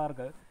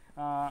ആൾക്കാർക്ക്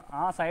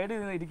ആ സൈഡിൽ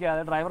നിന്ന്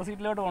ഇരിക്കാതെ ഡ്രൈവർ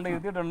സീറ്റിലോട്ട് കൊണ്ട്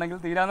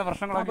ഇരുത്തിയിട്ടുണ്ടെങ്കിൽ തീരാവുന്ന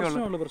പ്രശ്നങ്ങളൊക്കെ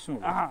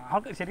ഉള്ളൂ.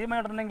 ആൾക്ക്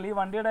ശരിയുമായിട്ടുണ്ടെങ്കിൽ ഈ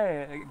വണ്ടിയുടെ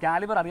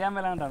കാലിബർ അറിയാൻ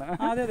മേലാണ്ടാണ്.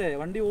 അതെ അതെ.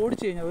 വണ്ടി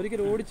ഓടിച്ചു കഴിഞ്ഞാൽ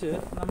ഒരിക്കലും ഓടിച്ച്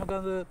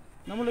നമുക്കത്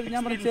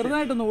ഞാൻ പറഞ്ഞു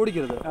ചെറുതായിട്ടൊന്നും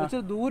ഓടിക്കരുത്, പക്ഷെ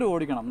ദൂരം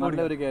ഓടിക്കണം.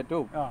 നല്ല ഒരു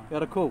കയറ്റവും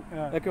ഇറക്കവും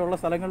ഒക്കെ ഉള്ള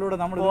സ്ഥലങ്ങളിലൂടെ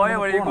നമ്മൾ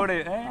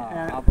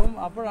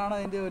അപ്പോഴാണ്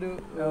അതിന്റെ ഒരു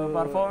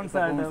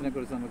പെർഫോമൻസിനെ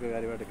കുറിച്ച് നമുക്ക്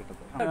കാര്യമായിട്ട്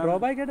കിട്ടുന്നത്.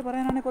 ഡ്രോബാക്ക് ആയിട്ട്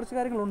പറയാനാണെങ്കിൽ കുറച്ച്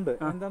കാര്യങ്ങളുണ്ട്.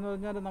 എന്താന്ന്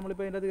പറഞ്ഞാൽ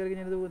നമ്മളിപ്പോൾ അതിൻ്റെ അത് കയറി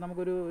കഴിഞ്ഞാൽ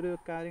നമുക്കൊരു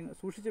കാര്യം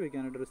സൂക്ഷിച്ച്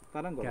വെക്കാനായിട്ട് ഒരു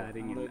സ്ഥലം കുറവാണ്,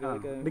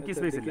 ഡിക്കി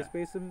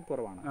സ്പേസും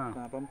കുറവാണ്.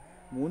 അപ്പം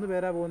 3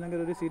 പേരാ പോകുന്നെങ്കിൽ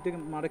ഒരു സീറ്റ്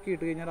മടക്കി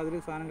ഇട്ട് കഴിഞ്ഞാൽ അതിൽ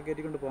സാധനങ്ങൾ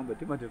കയറ്റിക്കൊണ്ട് പോകാൻ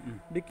പറ്റും.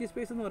 ഡിക്കി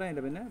സ്പേസ് എന്ന്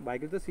പറയാനില്ല. പിന്നെ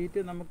ബൈക്കിലത്തെ സീറ്റ്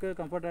നമുക്ക്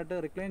കംഫർട്ടായിട്ട്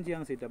റിക്ലൈൻ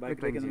ചെയ്യാൻ സീറ്റാണ്.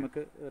 ബൈക്കിലേക്ക്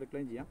നമുക്ക്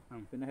റിക്ലൈൻ ചെയ്യാം.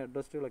 പിന്നെ ഹെഡ്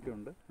റെസ്റ്റുകളൊക്കെ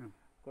ഉണ്ട്,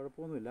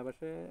 കുഴപ്പമൊന്നുമില്ല.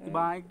 പക്ഷേ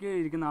ബാക്കി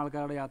ഇരിക്കുന്ന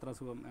ആൾക്കാരുടെ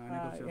യാത്രാസുഖം,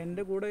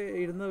 എൻ്റെ കൂടെ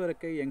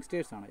ഇരുന്നവരൊക്കെ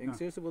യങ്സ്റ്റേഴ്സ് ആണ്.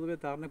 യങ്സ്റ്റേഴ്സ് പൊതുവെ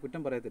താറിനെ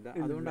കുറ്റം പറയത്തില്ല.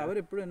 അതുകൊണ്ട്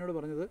അവരെപ്പോഴും എന്നോട്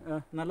പറഞ്ഞത്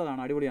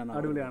നല്ലതാണ്,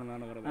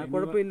 അടിപൊളിയാണെന്നാണ്,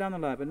 കുഴപ്പമില്ല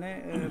എന്നുള്ളതാണ്. പിന്നെ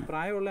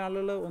പ്രായമുള്ള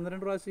ആളുകൾ 1-2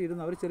 പ്രാവശ്യം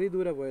ഇരുന്ന് അവർ ചെറിയ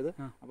ദൂരെ പോയത്.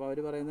 അപ്പോൾ അവർ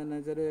പറയുന്നതെന്ന്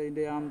വെച്ചാൽ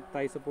ഇതിൻ്റെ ആ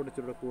തൈ സപ്പോർട്ട്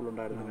ഇച്ചിരി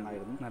കൂടുതലുണ്ടായിരുന്നു,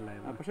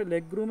 നന്നായിരുന്നു. പക്ഷേ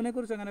ലെഗ് റൂമിനെ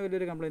കുറിച്ച് അങ്ങനെ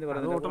വലിയൊരു കംപ്ലൈൻറ്റ്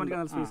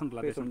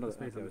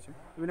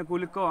പിന്നെ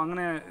കുലുക്കോ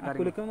അങ്ങനെ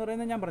കുലുക്കം എന്ന്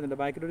പറയുന്നത് ഞാൻ പറഞ്ഞില്ല,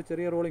 ബാക്കിൽ ഒരു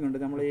ചെറിയ റോളിംഗ് ഉണ്ട്.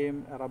 നമ്മൾ ഈ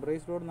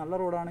റബ്ബറൈസ് റോഡ് നല്ല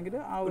റോഡാണെങ്കിൽ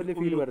ആ വലിയ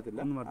ഫീൽ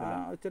വരത്തില്ല.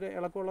 ഇച്ചിരി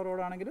ഇളക്കമുള്ള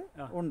റോഡാണെങ്കിൽ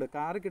ഉണ്ട്,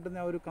 കാറ് കിട്ടുന്ന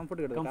ആ ഒരു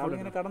കംഫർട്ട് കിട്ടും. കാറ്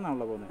ഇങ്ങനെ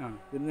കടന്നാണല്ലോ പോകുന്നത്,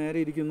 ഇത് നേരെ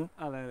ഇരിക്കുന്നു.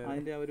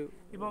 അതിന്റെ ഒരു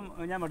ഇപ്പം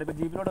ഞാൻ പറയും, ഇപ്പം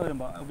ജീപ്പിലോട്ട്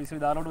വരുമ്പോൾ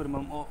ഇതാറോട്ട്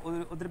വരുമ്പം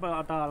ഒത്തിരി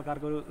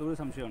ആൾക്കാർക്ക് ഒരു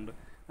സംശയമുണ്ട്.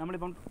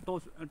 നമ്മളിപ്പം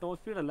ടോപ്പ്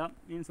സ്പീഡല്ല,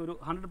 മീൻസ് ഒരു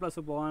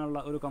 100+ പോകാനുള്ള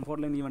ഒരു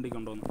കംഫർട്ട് ലൈൻ ഈ വണ്ടിക്ക്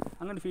ഉണ്ടോന്ന്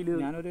അങ്ങനെ ഫീൽ ചെയ്തു.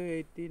 ഞാനൊരു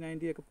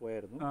 80-90 ഒക്കെ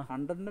പോയായിരുന്നു.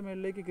 100ന്റെ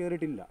മേളിലേക്ക്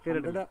കയറിയിട്ടില്ല,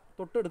 100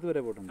 തൊട്ടടുത്ത്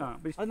വരെ പോയിട്ടുണ്ട്.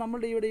 അത്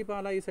നമ്മുടെ ഇവിടെ ഈ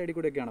പാല ഈ സൈഡിൽ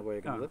കൂടെയൊക്കെയാണ്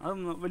പോയേക്കുന്നത്.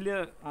 വലിയ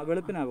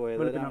വെളുപ്പിനാണ്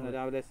പോയത്,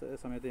 രാവിലെ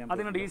സമയത്ത്.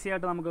 അതിന് ഈസി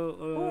ആയിട്ട് നമുക്ക്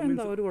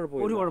ഒരു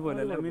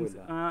കുഴപ്പമില്ല, മീൻസ്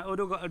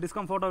ഒരു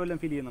ഡിസ്കംഫോർട്ടോ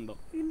വല്ലതും ഫീൽ ചെയ്യുന്നുണ്ടോ?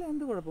 ഇല്ല,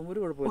 എന്ത് കുഴപ്പം, ഒരു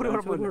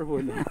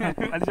കുഴപ്പമില്ല.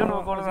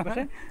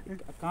 പക്ഷേ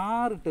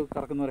കാറിട്ട്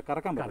കറക്കുന്നവരെ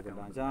കറക്കാൻ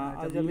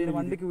പറ്റില്ല.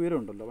 വണ്ടിക്ക്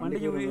ഉയരമുണ്ടല്ലോ,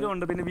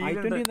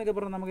 വണ്ടിക്ക് എന്നൊക്കെ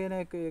പറഞ്ഞാൽ നമുക്ക് ഇതിനെ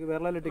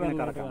വിരലിട്ട് ഇങ്ങനെ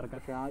കറക്കാം.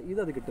 പക്ഷേ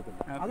ഇതത്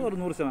കിട്ടത്തില്ല. അത് ഒരു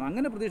 100%.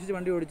 അങ്ങനെ പ്രതീക്ഷിച്ച്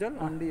വണ്ടി ഓടിച്ചാൽ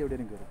വണ്ടി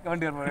എവിടെയും കയറും.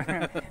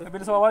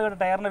 പിന്നെ സ്വാഭാവികമായിട്ട്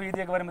ടയറിന്റെ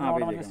വീതിയൊക്കെ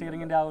വരുമ്പോൾ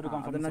സ്റ്റിയറിംഗിന്റെ ആ ഒരു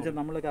അതെന്ന് വെച്ചാൽ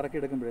നമ്മൾ കറക്കി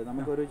എടുക്കുമ്പോഴേ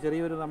നമുക്കൊരു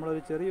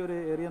ചെറിയൊരു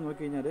ഏരിയ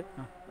നോക്കി കഴിഞ്ഞാൽ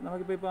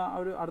നമുക്കിപ്പോൾ ആ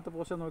ഒരു അടുത്ത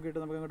പോസ്റ്റ് നോക്കിയിട്ട്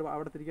നമുക്ക് അങ്ങോട്ട്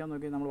അവിടെ തിരിക്കാൻ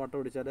നോക്കി നമ്മൾ വട്ടം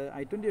ഓടിച്ചാൽ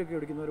I-20 ഒക്കെ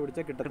ഓടിക്കുന്നവർ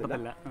ഓടിച്ചാൽ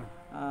കിട്ടത്തില്ല.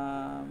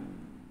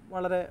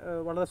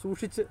 വളരെ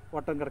സൂക്ഷിച്ച്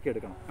വട്ടം കറക്കി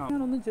എടുക്കണം.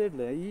 ഞാനൊന്നും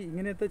ചെയ്തിട്ടില്ല. ഈ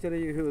ഇങ്ങനത്തെ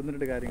ചെറിയ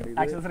 1-2 കാര്യങ്ങൾ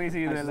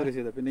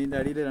ചെയ്ത്. പിന്നെ ഇതിൻ്റെ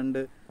അടിയിൽ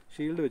 2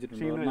 ഷീൽഡ്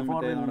വെച്ചിട്ടുണ്ട്.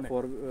 നമ്മുടെ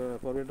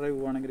 4-wheel ഡ്രൈവ്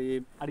പോവുകയാണെങ്കിൽ ഈ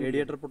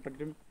റേഡിയേറ്റർ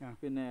പ്രൊട്ടക്റ്റും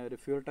പിന്നെ ഒരു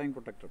ഫ്യൂൽ ടാങ്ക്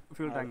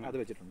പ്രൊട്ടക്ടറും അത്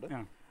വെച്ചിട്ടുണ്ട്.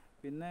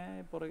 പിന്നെ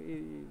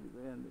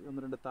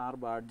 1-2 താർ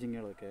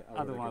ബാഡ്ജിങ്ങുകളൊക്കെ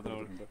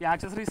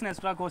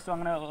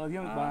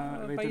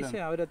പൈസ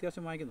അവർ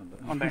അത്യാവശ്യം വാങ്ങിക്കുന്നുണ്ട്,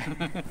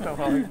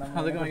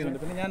 അതൊക്കെ വാങ്ങിക്കുന്നുണ്ട്.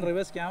 പിന്നെ ഞാൻ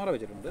റിവേഴ്സ് ക്യാമറ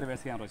വെച്ചിട്ടുണ്ട്.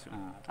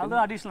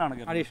 അഡീഷണൽ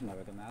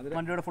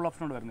വെക്കുന്നത് ഫുൾ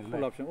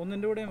ഓപ്ഷൻ.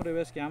 ഒന്നിൻ്റെ കൂടെയും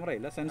റിവേഴ്സ് ക്യാമറ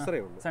ഇല്ല,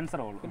 സെൻസറേ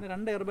ഉള്ളൂ. പിന്നെ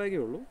 2 എയർ ബാഗേ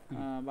ഉള്ളൂ.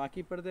 ബാക്കി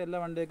ഇപ്പോഴത്തെ എല്ലാ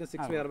വണ്ടിയൊക്കെ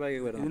 6 എയർ ബാഗ്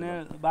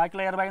വരുന്നത്.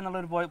 ബാക്കിയുള്ള എയർ ബാഗ്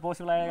എന്നുള്ള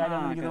പോസിബിളായ കാര്യം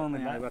എനിക്ക്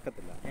തോന്നുന്നില്ല,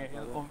 വെക്കത്തില്ല.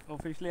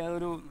 ഒഫീഷ്യലി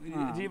അതൊരു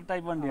ജീപ്പ്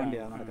ടൈപ്പ്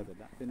വണ്ടിയാണ്,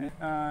 നടക്കത്തില്ല. പിന്നെ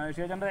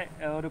ഷേജന്റെ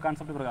ഒരു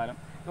കൺസെപ്റ്റ് പ്രകാരം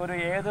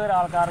ഏതൊരു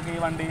ആൾക്കാർക്ക് ഈ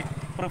വണ്ടി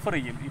പ്രിഫർ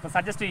ചെയ്യും, ഇപ്പൊ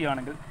സജസ്റ്റ്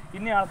ചെയ്യുകയാണെങ്കിൽ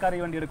ഇന്ന ആൾക്കാർ ഈ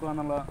വണ്ടി എടുക്കുക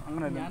എന്നുള്ള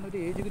അങ്ങനെ? ഞാനൊരു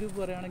ഏജ് ഗ്രൂപ്പ്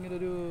പറയുകയാണെങ്കിൽ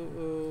ഒരു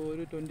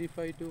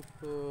 25 to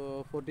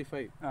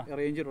 45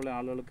 റേഞ്ചിലുള്ള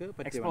ആളുകൾക്ക്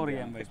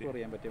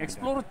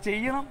എക്സ്പ്ലോർ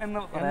ചെയ്യണം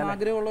എന്ന്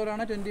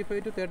ആഗ്രഹമുള്ളവരാണ്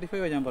 25 to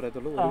 35 ഞാൻ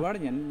പറയത്തുള്ളൂ. ഒരുപാട്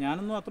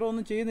ഞാനൊന്നും അത്ര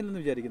ഒന്നും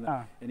ചെയ്യുന്നില്ലെന്ന് വിചാരിക്കുന്നത്.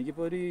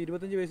 എനിക്കിപ്പോൾ ഒരു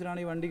 25 വയസ്സിലാണ്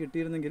ഈ വണ്ടി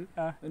കിട്ടിയിരുന്നെങ്കിൽ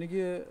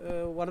എനിക്ക്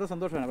വളരെ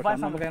സന്തോഷമാണ്. പക്ഷേ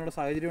നമുക്ക് അതിനുള്ള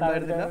സാഹചര്യം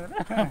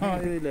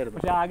ഉണ്ടായിരുന്നില്ല.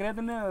 പക്ഷേ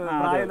ആഗ്രഹത്തിന്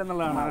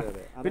പ്രായമില്ലെന്നുള്ളതാണ്.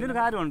 പിന്നെ ഒരു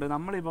കാര്യമുണ്ട്,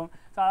 നമ്മളിപ്പം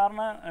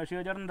സാധാരണ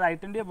ശിവചേട്ടൻ്റെ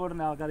I-20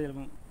 പോയിട്ടുള്ള ആൾക്കാർ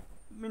ചിലപ്പോൾ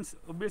മീൻസ്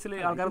ഒബ്വിയസ്ലി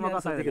ആൾക്കാർ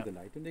നോക്കാൻ സാധിക്കത്തില്ല.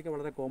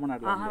 വളരെ കോമൺ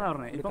ആയിട്ട്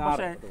ഇപ്പൊ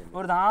പക്ഷേ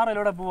ഒരു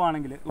ധാറിലൂടെ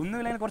പോവാണെങ്കിൽ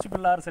ഒന്നുമില്ലെങ്കിൽ കുറച്ച്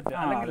പിള്ളേർ സെറ്റ്,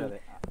 അല്ലെങ്കിൽ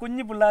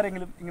കുഞ്ഞു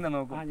പിള്ളേരെങ്കിലും ഇങ്ങനെ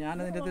നോക്കും.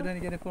 ഞാനതിൻ്റെ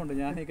എനിക്ക് അനുഭവമുണ്ട്.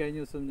 ഞാൻ ഈ കഴിഞ്ഞ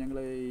ദിവസം ഞങ്ങൾ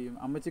ഈ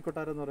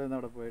അമ്മച്ചിക്കൊട്ടാരം എന്ന് പറയുന്ന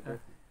അവിടെ പോയിട്ട്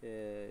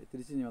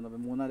തിരിച്ച് ഞാൻ വന്നപ്പോൾ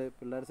 3-4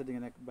 പിള്ളേർ സെറ്റ്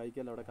ഇങ്ങനെ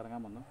ബൈക്കെല്ലാം അവിടെ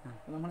കറങ്ങാൻ വന്നു.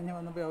 നമ്മളിങ്ങനെ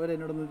വന്നപ്പോൾ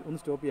അവരെന്നോടൊന്ന്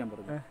സ്റ്റോപ്പ് ചെയ്യാൻ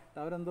പറഞ്ഞു.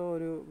 അവരെന്തോ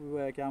ഒരു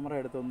ക്യാമറ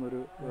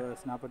എടുത്തൊന്നൊരു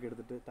സ്നാപ്പൊക്കെ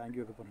എടുത്തിട്ട് താങ്ക്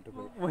യു ഒക്കെ പറഞ്ഞിട്ട്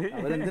പോയി.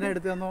 അവരെന്തിനാ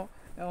എടുത്തതെന്നോ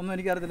ഒന്നും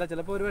എനിക്കറിയത്തില്ല.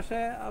 ചിലപ്പോൾ ഒരു പക്ഷേ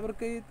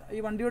അവർക്ക്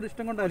ഈ വണ്ടിയോട്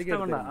ഇഷ്ടം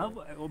കൊണ്ടായിരിക്കും.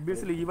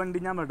 ഒബ്വിയസ്ലി ഈ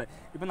വണ്ടി ഞാൻ പറയട്ടെ,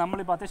 ഇപ്പം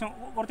നമ്മളിപ്പോൾ അത്യാവശ്യം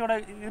കുറച്ചുകൂടെ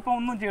ഇപ്പം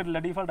ഒന്നും ചെയ്തിട്ടില്ല,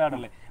 ഡീഫോൾട്ട്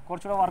ആയിട്ടല്ലേ,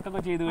 കുറച്ചുകൂടെ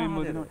വർക്കൊക്കെ ചെയ്ത്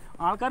കഴിയുമ്പോൾ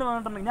ആൾക്കാർ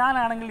പറഞ്ഞിട്ടുണ്ടെങ്കിൽ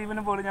ഞാനാണെങ്കിൽ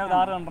ഇവനും പോലും ഞാൻ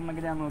ധാര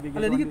കണ്ടിട്ടുണ്ടെങ്കിൽ ഞാൻ നോക്കി.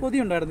 എനിക്ക്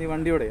കൊതിയുണ്ടായിരുന്നു ഈ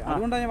വണ്ടിയോടെ,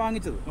 അതുകൊണ്ടാണ് ഞാൻ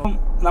വാങ്ങിച്ചത്.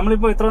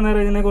 നമ്മളിപ്പോൾ ഇത്ര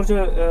നേരം ഇതിനെക്കുറിച്ച്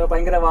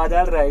ഭയങ്കര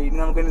വാചാലരായി. ഇനി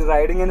നമുക്ക് ഇനി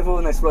റൈഡിങ്ങിന്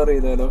ഒന്ന് എക്സ്പ്ലോർ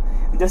ചെയ്താലോ,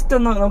 ജസ്റ്റ്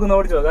ഒന്ന് നമുക്ക്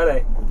നോടിച്ചു നോക്കാം അല്ലേ.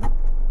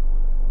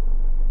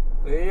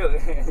 അയ്യോ,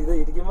 ഇത്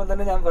ഇരിക്കുമ്പോൾ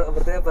തന്നെ ഞാൻ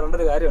പ്രത്യേകം പറയേണ്ട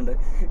ഒരു കാര്യമുണ്ട്.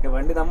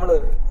 വണ്ടി നമ്മൾ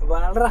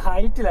വളരെ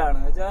ഹൈറ്റിലാണ്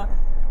വെച്ചാൽ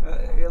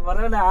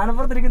പറഞ്ഞ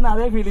ആനപ്പുറത്തിരിക്കുന്ന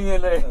അതേ ഫീലിംഗ്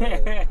അല്ലേ.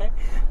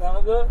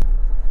 നമുക്ക്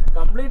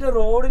കംപ്ലീറ്റ്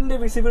റോഡിന്റെ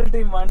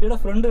വിസിബിലിറ്റിയും വണ്ടിയുടെ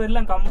ഫ്രണ്ടും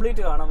എല്ലാം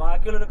കംപ്ലീറ്റ് കാണാം.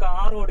 ബാക്കിയുള്ളൊരു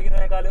കാർ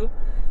ഓടിക്കുന്നതിനേക്കാളും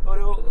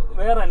ഒരു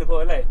വേറെ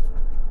അനുഭവം അല്ലേ.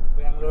 അപ്പൊ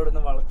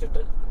ഞങ്ങളിവിടെ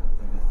വളച്ചിട്ട്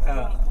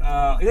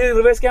ഇത്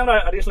റിവേഴ്സ് ക്യാമറ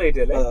അഡീഷണൽ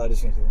ആയിട്ട് അല്ലേ.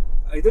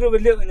 ഇതൊരു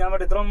വലിയ, ഞാൻ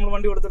ഇത്ര നമ്മൾ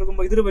വണ്ടി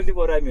കൊടുത്തെടുക്കുമ്പോ ഇതൊരു വലിയ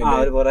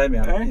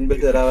പോരായ്മയാണ്.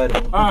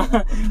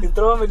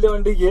 ഇത്രയും വലിയ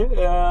വണ്ടിക്ക്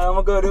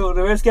നമുക്ക് ഒരു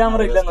റിവേഴ്സ്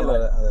ക്യാമറ ഇല്ല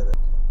എന്നുള്ളത്.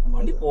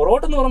 വണ്ടി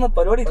പൊറോട്ടെന്ന് പറഞ്ഞ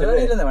പരിപാടി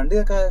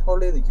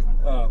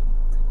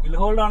ഹിൽ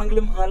ഹോൾഡ്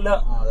ആണെങ്കിലും നല്ല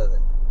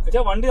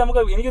വെച്ചാൽ വണ്ടി നമുക്ക്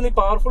എനിക്കൊന്ന് ഈ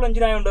പവർഫുൾ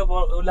എഞ്ചിൻ ആയതുകൊണ്ട്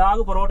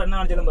ലാഗ് പൊറോട്ട എന്നെ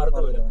കാണിച്ചാലും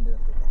വരത്ത് വരും.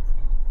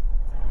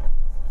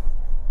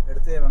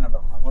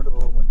 അങ്ങോട്ട്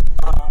പോകുമ്പോൾ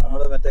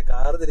നമ്മള് മറ്റേ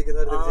കാർ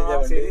തിരിക്കുന്നവർ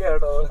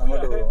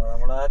അങ്ങോട്ട് പോകും.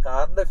 നമ്മൾ ആ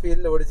കാറിന്റെ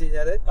ഫീലിൽ ഓടിച്ചു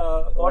കഴിഞ്ഞാല്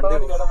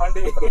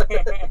വണ്ടി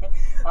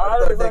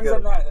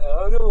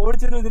ഒരു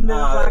ഓടിച്ചൊരു ഇതിന്റെ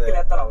ട്രാക്കിൽ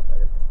എത്തണം.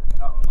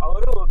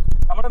 ഒരു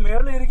നമ്മുടെ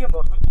മേളിൽ ഇരിക്കുമ്പോ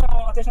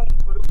അത്യാവശ്യം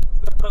ഒരു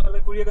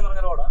കുഴിയൊക്കെ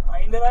നിറഞ്ഞ റോഡാ,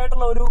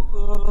 അതിന്റേതായിട്ടുള്ള ഒരു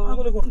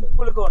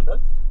കുലുക്കമുണ്ട്.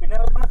 പിന്നെ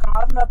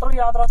കാറിന്റെ അത്ര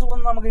യാത്രാസുഖം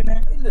നമുക്ക് ഇതിനെ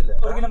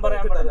ഒരിക്കലും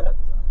പറയാൻ പറ്റില്ല.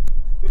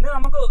 പിന്നെ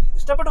നമുക്ക്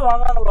ഇഷ്ടപ്പെട്ട്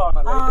വാങ്ങാനുള്ളതാണ്.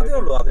 അതേ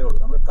ഉള്ളൂ.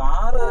 നമ്മൾ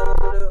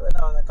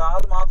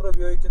കാർ മാത്രം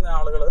ഉപയോഗിക്കുന്ന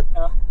ആളുകള്,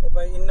 ഇപ്പൊ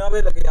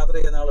ഇന്നോവയിലൊക്കെ യാത്ര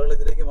ചെയ്യുന്ന ആളുകൾ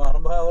ഇതിലേക്ക്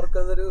മാറുമ്പോ അവർക്ക്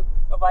അതൊരു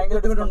ഭയങ്കര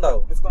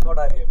ബുദ്ധിമുട്ടുണ്ടാവും,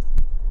 ഡിസ്കംഫോർട്ട് ആയിരിക്കും.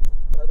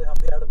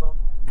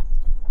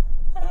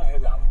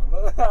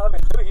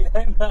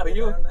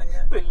 അറിയൂ,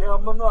 വലിയ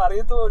കമ്പൊന്നും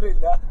അറിയത്ത് പോലും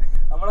ഇല്ല.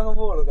 നമ്മളങ്ങ്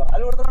പോകുള്ളൂ.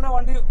 കാല് കൊടുത്തിട്ടുണ്ടെങ്കിൽ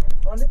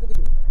വണ്ടി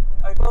കുതിക്കും.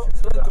 ഇപ്പൊ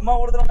ചുമ്മാ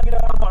കൊടുത്തിട്ടുണ്ടെങ്കിൽ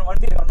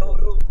വണ്ടി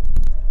ഒരു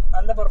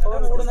നല്ല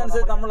പെർഫോമൻസ്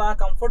കൂടുന്നതനുസരിച്ച് നമ്മൾ ആ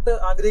കംഫർട്ട്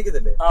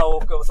ആഗ്രഹിക്കുന്നില്ലേ.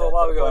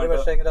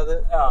 സ്വാഭാവികമായിട്ട്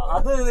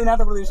അത്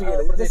ഇതിനകത്ത്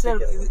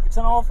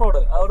പ്രതീക്ഷിക്കില്ല. ഓഫ്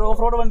റോഡ്, ഒരു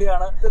ഓഫ് റോഡ്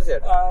വണ്ടിയാണ്.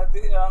 തീർച്ചയായിട്ടും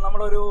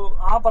നമ്മളൊരു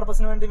ആ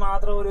പർപ്പസിന് വേണ്ടി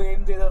മാത്രം ഒരു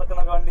എയിം ചെയ്ത്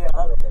ഇറക്കുന്ന ഒരു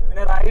വണ്ടിയാണ്.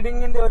 പിന്നെ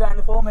റൈഡിങ്ങിന്റെ ഒരു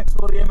അനുഭവം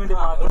എക്സ്പ്ലോർ ചെയ്യാൻ വേണ്ടി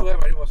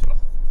മാത്രം.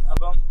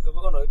 അപ്പം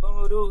ഇപ്പം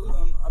ഒരു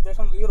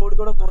അത്യാവശ്യം ഈ റോഡിൽ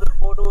കൂടെ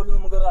പോയിട്ട് പോലും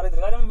നമുക്ക്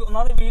അറിയത്തില്ല. കാരണം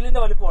ഒന്നാമത് വീലിന്റെ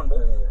വലിപ്പമുണ്ട്,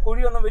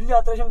 കുഴിയൊന്നും വലിയ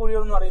അത്യാവശ്യം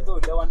കുഴിയൊന്നും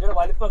അറിയത്തുമില്ല. വണ്ടിയുടെ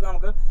വലിപ്പമൊക്കെ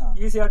നമുക്ക്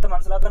ഈസി ആയിട്ട്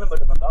മനസ്സിലാക്കാനും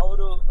പറ്റുന്നുണ്ട്. ആ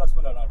ഒരു പ്ലസ്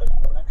പോയിന്റ് ആണ് കേട്ടോ ഞാൻ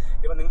പറഞ്ഞത്.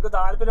 ഇപ്പൊ നിങ്ങൾക്ക്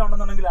താല്പര്യം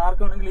ഉണ്ടെന്നുണ്ടെങ്കിൽ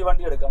ആർക്കും വേണമെങ്കിൽ ഈ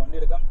വണ്ടി എടുക്കാം.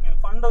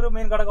 ഫണ്ട് ഒരു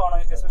മെയിൻ ഘടകമാണ്,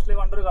 എസ്പെഷ്യലി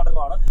ഫണ്ട് ഒരു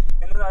ഘടകമാണ്.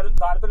 എന്നിരുന്നാലും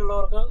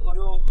താല്പര്യമുള്ളവർക്ക്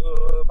ഒരു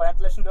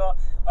 15 ലക്ഷം രൂപ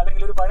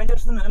അല്ലെങ്കിൽ ഒരു 15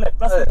 ലക്ഷത്തിന് അല്ലെ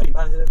പ്ലസ്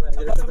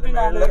 15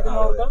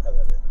 ആഗ്രഹിക്കുന്നവർക്ക്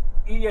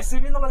ഈ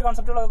SUV എന്നുള്ള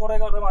കൺസെപ്റ്റുകളൊക്കെ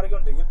കുറെ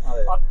മാറിക്കൊണ്ടിരിക്കും.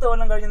 10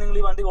 കൊല്ലം കഴിഞ്ഞ് നിങ്ങൾ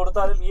ഈ വണ്ടി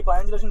കൊടുത്താലും ഈ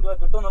 15 ലക്ഷം രൂപ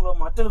കിട്ടും എന്നുള്ള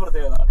മറ്റൊരു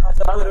പ്രത്യേകത.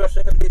 ഒരു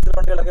പക്ഷേ ഡീസൽ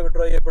വണ്ടികളൊക്കെ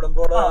വിഡ്രോ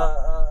ചെയ്യപ്പെടുമ്പോൾ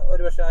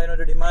ഒരു പക്ഷേ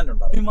അതിനൊരു ഡിമാൻഡ്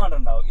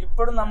ഉണ്ടാവും.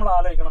 ഇപ്പോഴും നമ്മൾ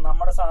ആലോചിക്കണം,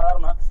 നമ്മുടെ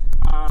സാധാരണ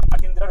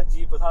മഹീന്ദ്രയുടെ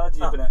ജീപ്പ്, സാധാ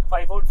ജീപ്പിന്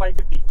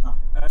 550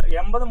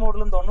 80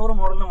 മോഡലും 90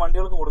 മോഡലിനും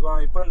വണ്ടികൾക്ക് കൊടുക്കണം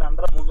ഇപ്പോഴും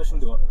 2.5-3 ലക്ഷം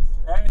രൂപ.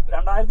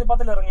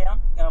 2010 ഇറങ്ങിയ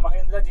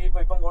മഹീന്ദ്ര ജീപ്പ്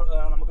ഇപ്പം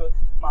നമുക്ക്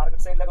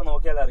മാർക്കറ്റ് സൈഡിലൊക്കെ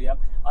നോക്കിയാൽ അറിയാം,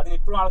 അതിന്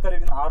ഇപ്പോഴും ആൾക്കാർ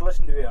 6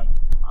 ലക്ഷം രൂപയാണ്.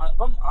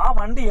 അപ്പം ആ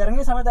വണ്ടി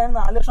ഇറങ്ങിയ സമയത്ത് അതിന്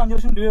 4 ലക്ഷം 5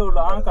 ലക്ഷം രൂപയേ ഉള്ളൂ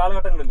ആ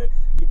കാലഘട്ടങ്ങളിൽ.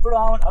 ഇപ്പോഴും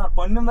ആ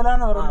പൊന്നും വില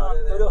എന്ന് പറയുന്ന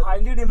ഒരു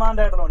ഹൈലി ഡിമാൻഡ്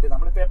ആയിട്ടുള്ള വണ്ടി.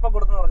 നമ്മളിപ്പോ എപ്പോൾ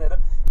കൊടുത്തെന്ന് പറഞ്ഞാലും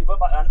ഇപ്പൊ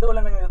 2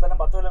 കൊല്ലം കഴിഞ്ഞാലും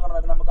 10 കൊല്ലം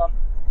കഴിഞ്ഞാലും നമുക്ക്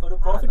ഒരു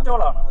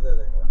പ്രോഫിറ്റബിൾ ആണ്.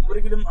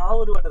 ഒരിക്കലും ആ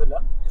ഒരു പറ്റത്തില്ല.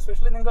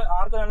 എസ്പെഷ്യലി നിങ്ങൾക്ക്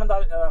ആർക്ക് വേണം,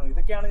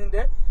 ഇതൊക്കെയാണ്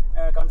ഇതിന്റെ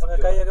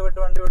കൺസെപ്റ്റ്. കൈയൊക്കെ വിട്ട്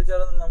വണ്ടി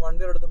ഓടിച്ചാലും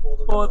വണ്ടിയുടെ അടുത്തും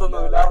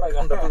പോകത്തൊന്നുമില്ല.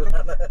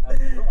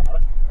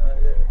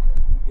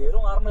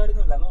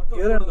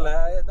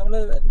 നമ്മള്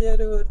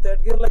വലിയൊരു 3rd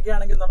ഗിയറിലൊക്കെ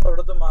ആണെങ്കിൽ നമ്മൾ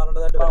ഇവിടുത്തെ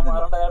മാറേണ്ടതായിട്ട്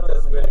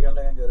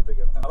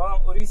അപ്പൊ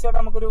ഒരു ഈസി ആയിട്ട്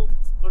നമുക്കൊരു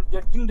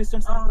ജഡ്ജിങ്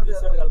ഡിസ്റ്റൻസ്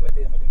കാൽക്കുലേറ്റ്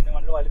ചെയ്യാൻ പറ്റും. പിന്നെ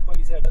വണ്ടിയുടെ വലിപ്പം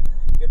ഈസി ആയിട്ട്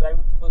ഈ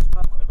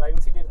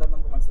ഡ്രൈവിംഗ് സീറ്റ് ഇരുന്നാൽ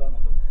നമുക്ക്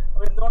മനസ്സിലാകുന്നുണ്ട്.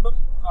 അപ്പൊ എന്തുകൊണ്ടും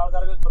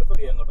ആൾക്കാർക്ക് പ്രിഫർ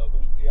ചെയ്യാൻ കേട്ടോ.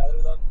 അപ്പം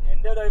യാതൊരുവിധ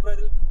എന്റെ ഒരു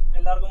അഭിപ്രായത്തിൽ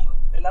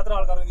എല്ലാത്തരം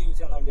ആൾക്കാർക്കും യൂസ്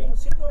ചെയ്യുന്ന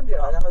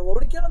വണ്ടിയാണ്.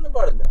 ഓടിക്കാനൊന്നും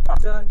പാടില്ല.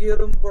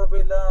 ഗിയറും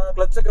കുഴപ്പമില്ല,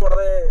 ക്ലച്ചൊക്കെ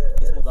വളരെ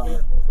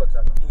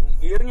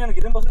ഗിയറിംഗ് ആണ്.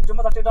 ഗിയറിംഗ് പെർസെന്റ്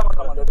ചുമ്മാ തട്ടിയിട്ടാൽ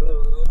മാത്രം മതി.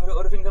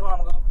 ഒരു ഫിംഗർ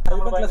നമുക്ക്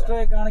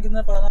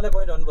കാണിക്കുന്നത്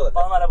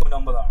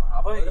 14.9 ആണ്.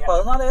 അപ്പൊ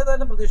 14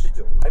 ഏതായാലും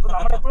പ്രതീക്ഷിച്ചു. ഇപ്പൊ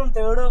നമ്മളെപ്പോഴും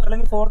 3rd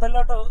അല്ലെങ്കിൽ 4th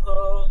അല്ലാട്ട്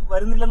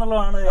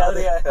വരുന്നില്ലെന്നുള്ളതാണ്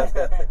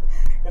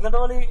എന്നിട്ട്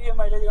പോലെ ഈ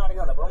മൈലേജ്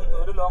കാണിക്കുന്നത്. അപ്പം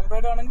ഒരു ലോങ്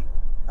റൈഡ് ആണെങ്കിൽ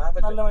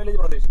നല്ല മൈലേജ്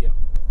പ്രതീക്ഷിക്കാം.